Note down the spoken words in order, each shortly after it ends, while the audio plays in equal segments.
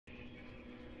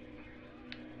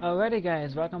Alrighty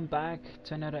guys, welcome back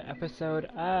to another episode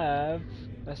of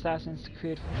Assassin's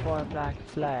Creed 4 Black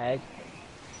Flag.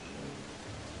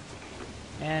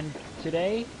 And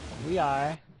today we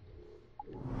are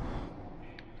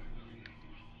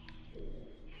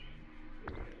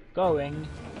going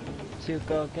to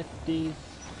go get these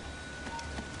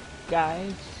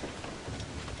guys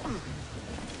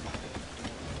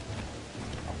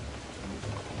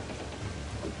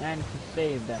and to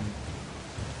save them.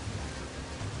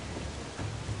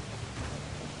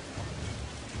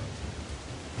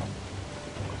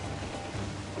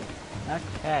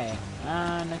 Okay,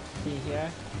 let's see here.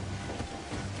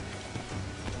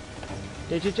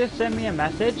 Did you just send me a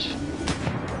message?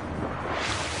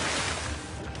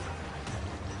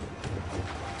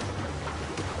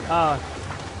 Oh,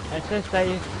 it says that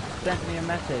you sent me a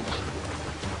message.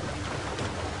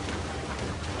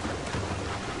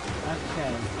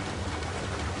 Okay,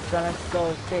 so let's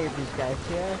go save these guys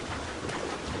here.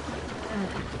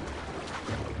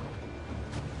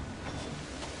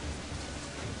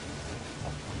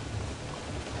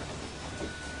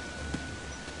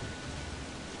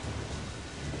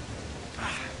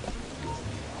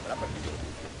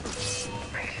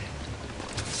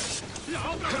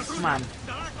 Come on.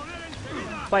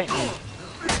 Fight me.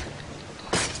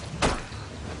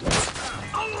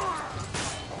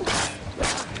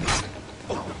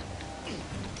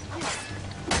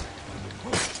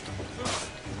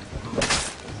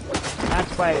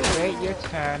 That's right, wait your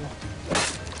turn.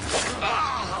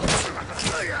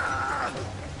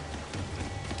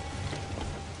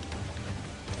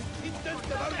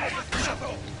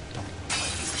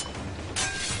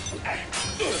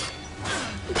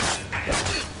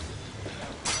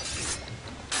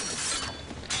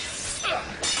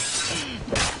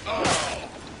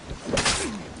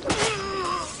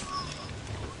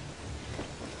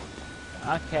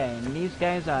 Okay, and these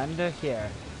guys are under here.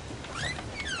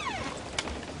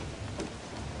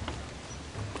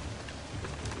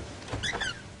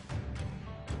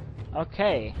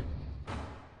 Okay.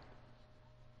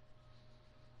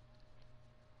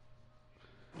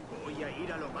 Voy a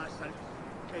ir a lo más alto.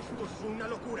 Esto es una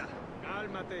locura.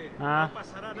 Cálmate, Ah. no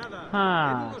pasará nada.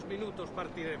 Ah. En unos minutos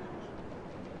partiremos.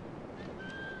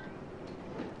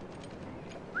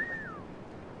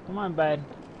 Come on, bud.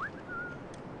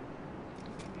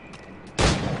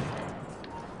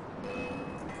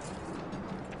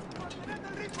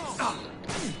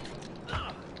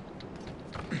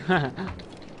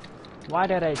 Why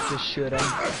did I just shoot him?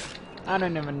 I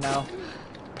don't even know.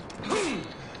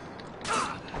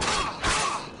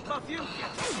 Paciencia,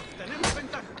 tenemos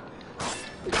ventaja.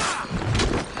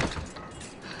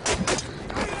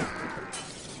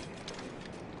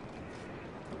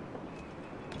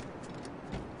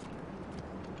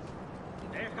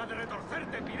 Deja de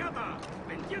retorcerte, pirata.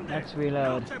 ¿Me entiendes? Let's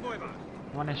reload. No te muevas.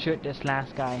 I want to shoot this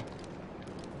last guy.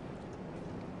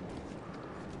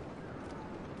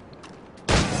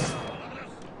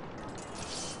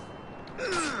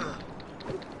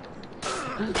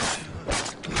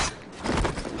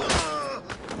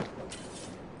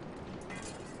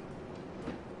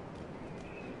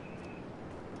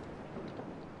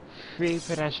 Three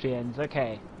pedestrians,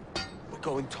 okay. We're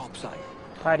going topside.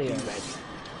 Be Partiers. ready.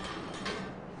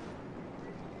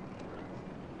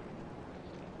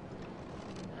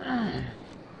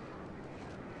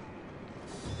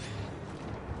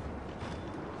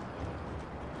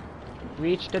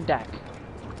 Reach the deck.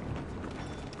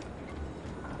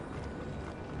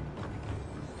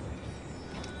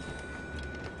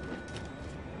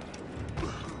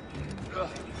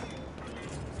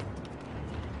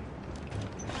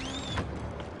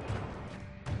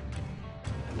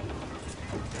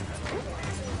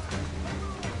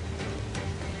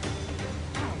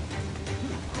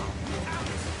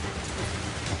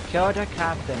 Kill the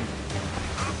captain.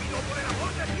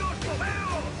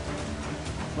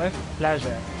 With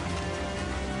pleasure.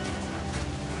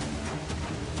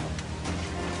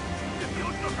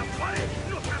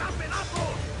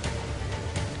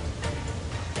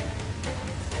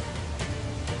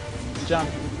 Jump.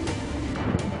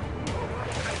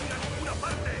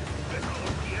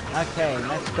 Okay,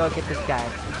 let's go get this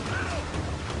guy.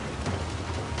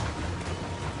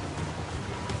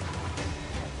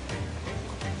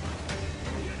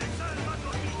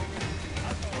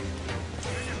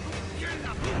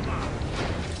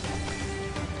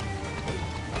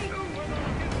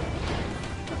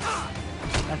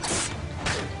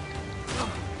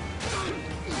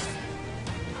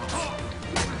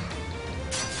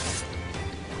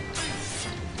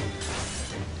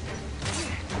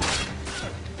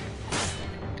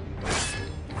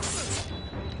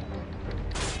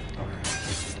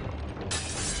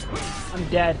 I'm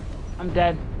dead. I'm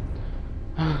dead.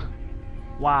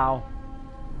 Wow.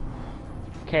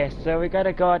 Okay, so we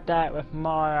gotta go at that with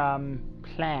more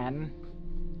plan.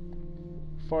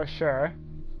 For sure.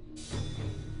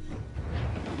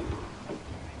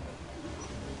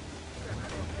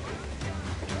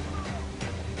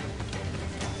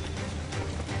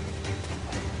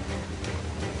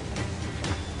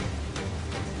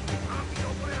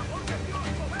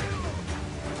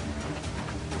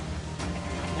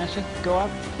 Let's just go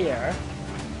up here.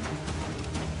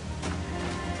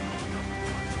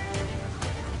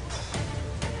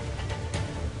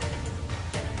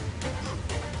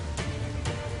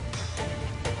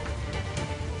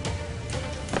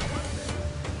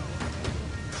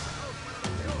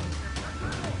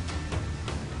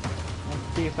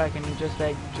 Let's see if I can just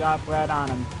like drop right on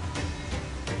him.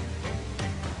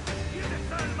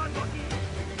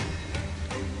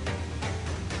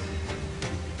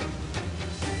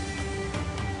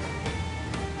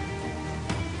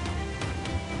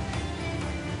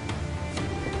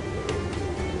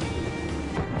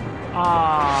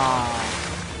 Ah,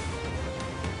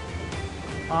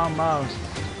 almost.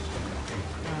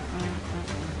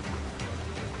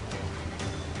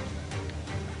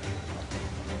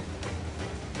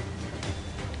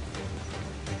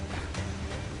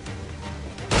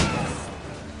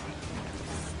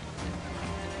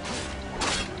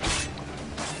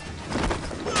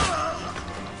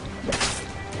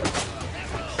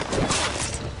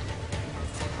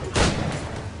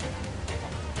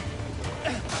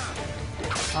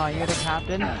 Oh, you're the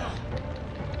captain?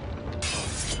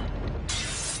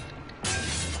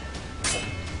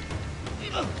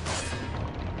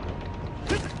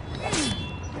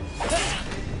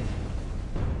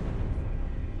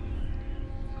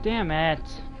 Damn it.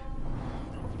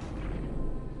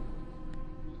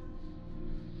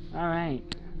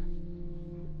 Alright.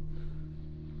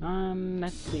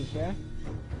 Let's see here.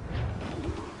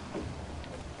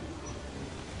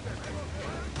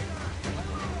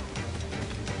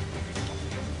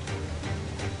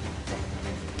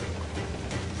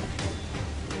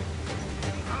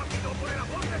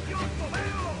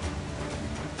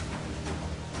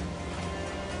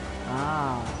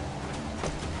 Ah.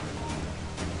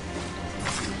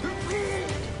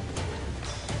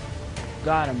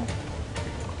 Got him.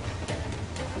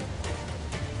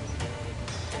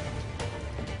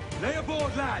 Lay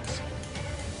aboard, lads!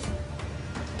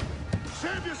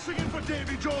 Save your singing for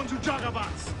Davy Jones, you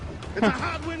jagabats! It's a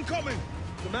hard wind coming!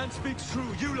 The man speaks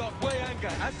true. You lot weigh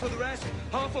anchor. As for the rest,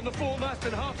 half on the foremast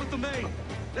and half at the main.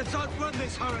 Let's outrun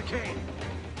this hurricane.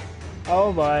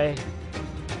 Oh boy.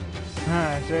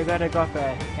 So we gotta go for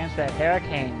against that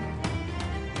hurricane.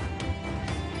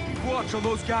 Keep watch on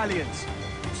those galleons.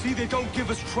 See they don't give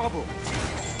us trouble.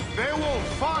 They won't.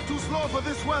 Far too slow for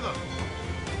this weather.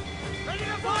 Ready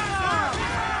to fire!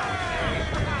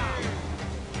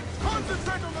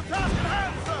 Concentrate on the task at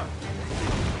hand, sir!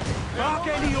 Mark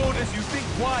any orders you think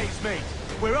wise, mate.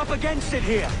 We're up against it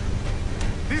here.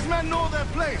 These men know their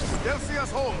place. They'll see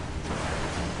us home.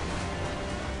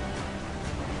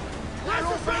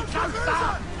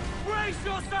 Brace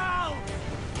yourselves!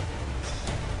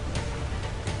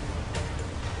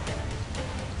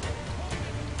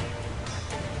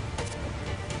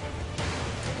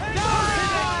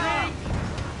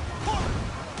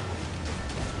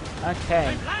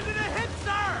 Okay. Landed a hit,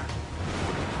 sir!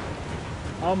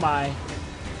 Oh my.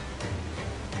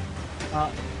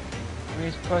 Are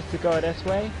we supposed to go this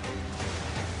way?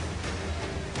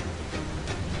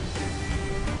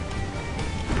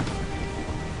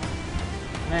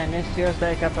 Man, this feels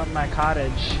like up at my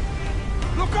cottage.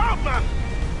 Look out, man!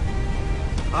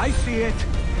 I see it.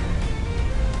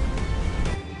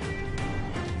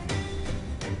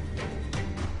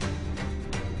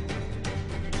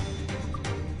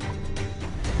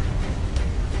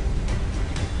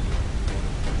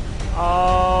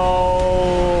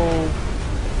 Oh!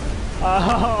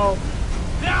 Oh!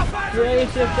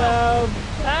 Brace yourself!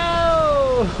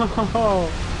 Oh!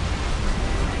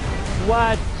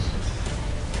 What?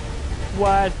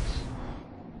 What?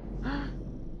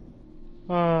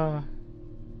 Oh.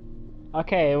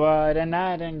 Okay, well then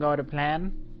that didn't go to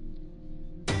plan.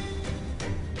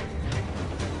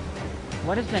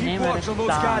 What is the Keep name of watch this on those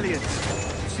song? galleons.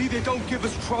 See they don't give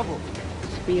us trouble.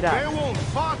 Speed They up. won't.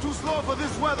 Far too slow for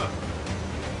this weather.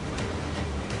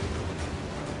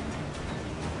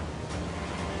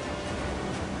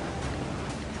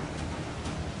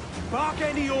 Bark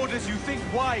any orders you think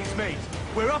wise, mate.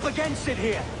 We're up against it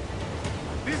here.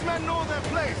 These men know their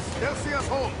place. They'll see us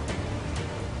home.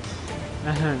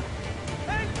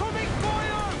 Incoming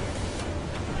fire!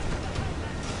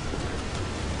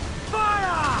 Fire!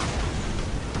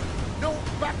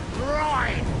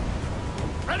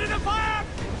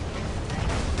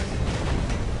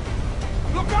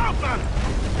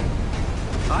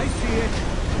 see it.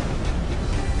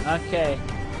 Okay.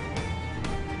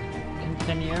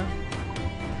 Continue.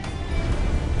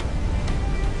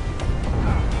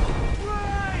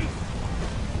 Grace!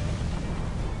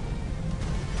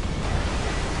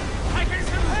 Taking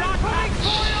some shots at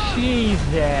fire!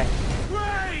 Jesus.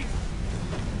 Grace!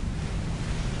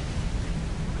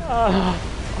 Oh.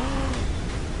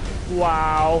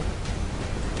 Wow.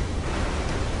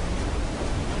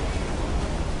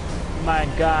 My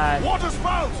God. Water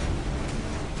spout!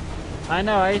 I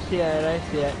know, I see it, I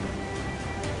see it.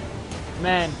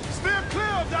 Man, Steer clear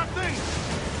of that thing!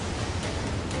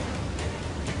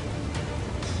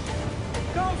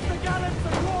 Ghost the gallons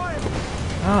deployed!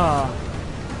 oh.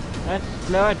 Let's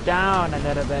slow it down a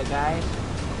little bit, guys.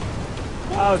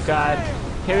 Oh God.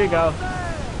 Here we go.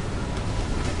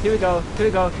 Here we go, here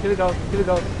we go, here we go, here we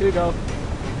go, here we go.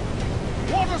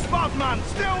 Water spout, man!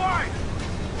 Stay away!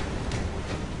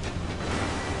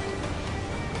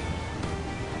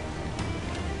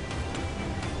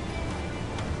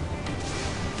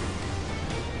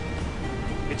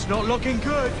 It's not looking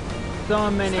good. So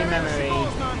many Stay as she memories.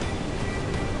 goes, man.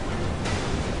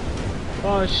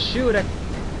 Oh shoot, a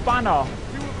funnel.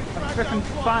 You will be A dragged freaking down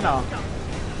to our funnel. death.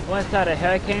 What's that, a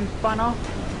hurricane funnel?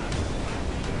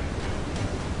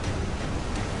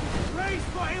 Brace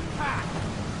for impact!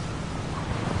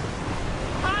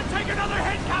 Can't take another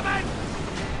hit coming!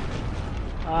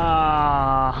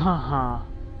 Ah,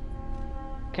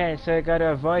 okay, so we gotta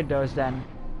avoid those then.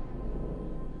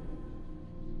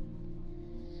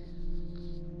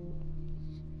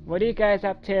 What are you guys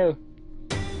up to?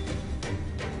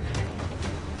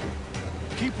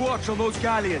 Keep watch on those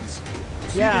galleons.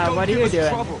 See Yeah, they don't what are give you us doing?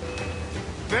 trouble.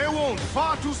 They won't.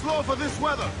 Far too slow for this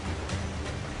weather.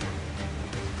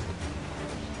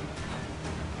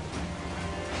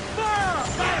 Fire!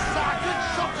 Fire, Sergeant!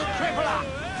 Shot the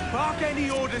crippler! Bark any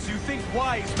orders you think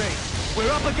wise, mate.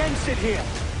 We're up against it here.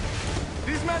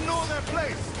 These men know their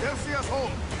place. They'll see us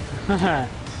home.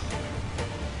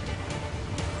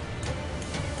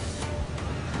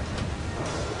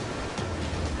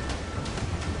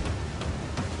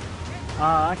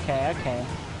 Oh, okay, okay.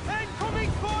 Incoming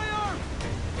fire!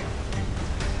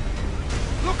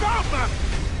 Look out, man!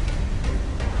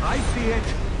 I see it.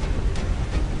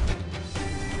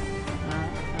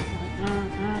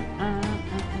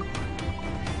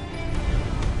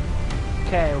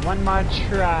 Okay, one more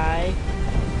try.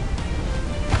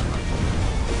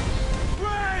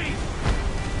 Brace!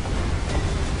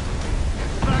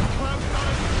 That cloud's got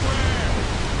us square!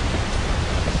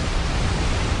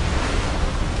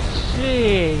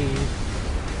 Jeez.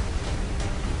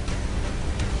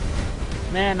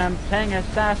 Man, I'm playing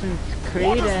Assassin's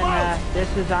Creed and this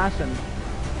is awesome.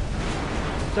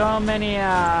 So many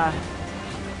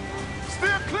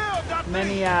Steer clear of that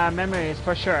thing! memories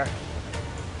for sure.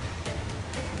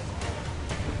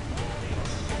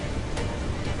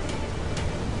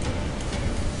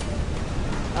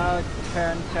 Oh,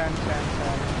 turn.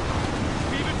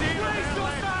 Keep it deep! Brace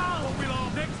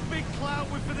yourself! Next big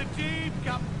cloud was for the deep,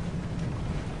 Cap.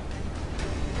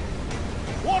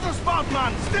 Water spout,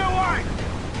 man! Stay away!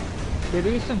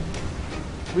 Did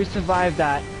we survived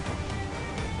that?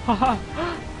 Haha,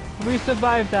 we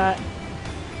survived that.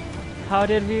 How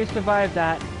did we survive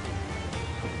that?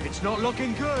 It's not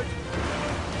looking good.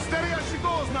 Steady as she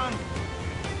goes, man!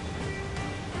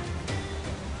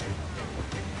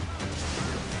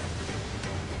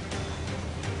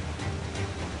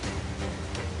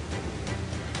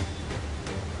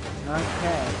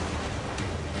 Okay.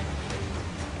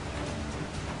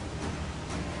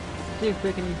 See if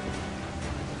we can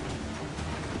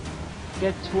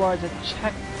get towards a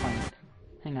checkpoint.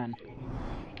 Hang on.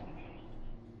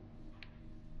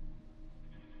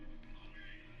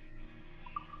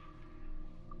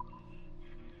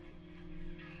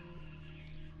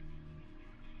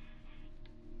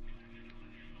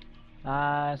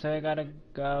 So we gotta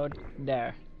go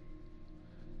there.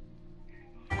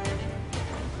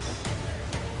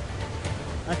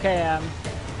 Okay,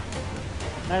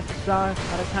 that's all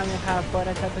the time we have for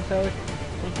this episode.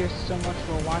 Thank you so much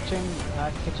for watching.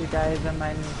 I'll catch you guys in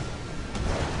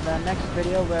the next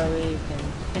video where we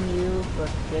continue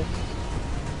with this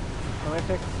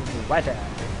horrific weather.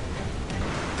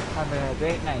 Have a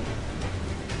great night.